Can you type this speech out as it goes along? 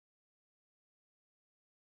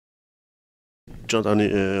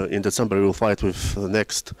Johnathon, in December you will fight with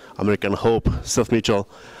next American hope, Sethem Mitchellem.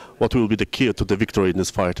 What will be the key to the victory in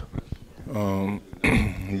this fight? Being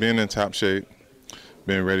in top shape,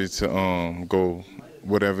 being ready to go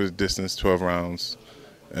whatever distance, 12 rounds,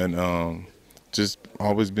 and just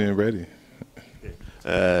always being ready.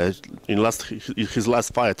 In his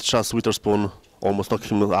last fight, Chas Witherspoon almost knocked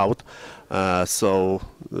him out, so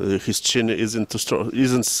his chin isn't too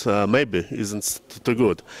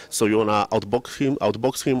good. So you wanna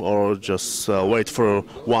outbox him, or just wait for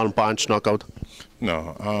one punch knockout?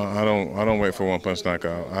 No, I don't wait for one punch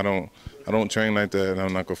knockout. I don't train like that, and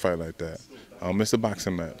I'm not gonna fight like that. It's a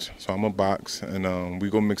boxing match, so I'm gonna box, and we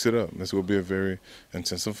gonna mix it up. This will be a very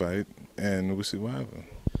intensive fight, and we'll see what happens.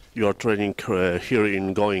 You are training here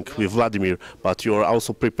in Going with Vladimir, but you are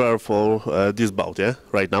also prepared for this bout, yeah,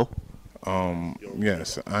 right now?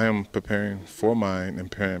 Yes, I am preparing for mine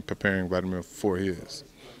and preparing Vladimir for his.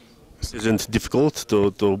 Isn't it difficult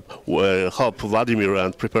to help Vladimir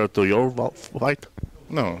and prepare to your fight?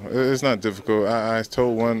 No, it's not difficult.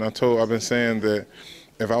 I've been saying that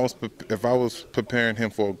if I was preparing him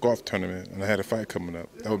for a golf tournament and I had a fight coming up,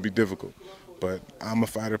 that would be difficult. But I'm a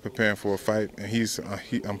fighter preparing for a fight,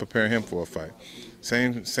 and I'm preparing him for a fight.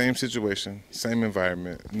 Same situation, same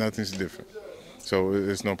environment, nothing's different. So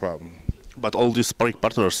it's no problem. But all these sparring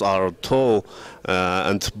partners are tall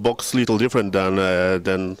and box little different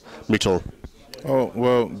than Mitchell. Oh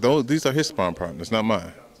well, these are his sparring partners, not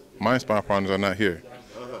mine. My sparring partners are not here,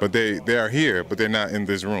 but they are here, but they're not in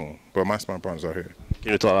this room. But my sparring partners are here.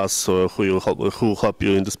 Can you tell us who help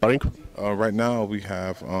you in the sparring? Right now we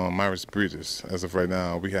have Myris Breeders. As of right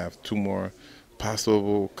now, we have 2 more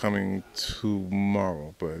possible coming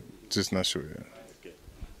tomorrow, but just not sure yet.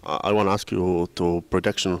 I want to ask you to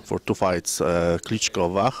prediction for 2 fights: Kliczko,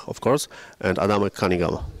 Wach, of course, and Adamek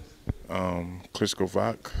Cunningham. Kliczko,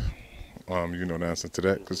 Wach. You know the answer to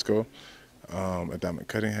that, Kliczko. Adamek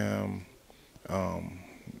Cunningham.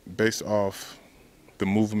 Based off the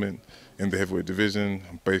movement in the heavyweight division,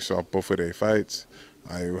 based off both of their fights,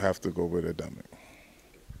 I will have to go with Adamek.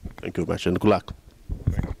 Thank you very much, and good luck.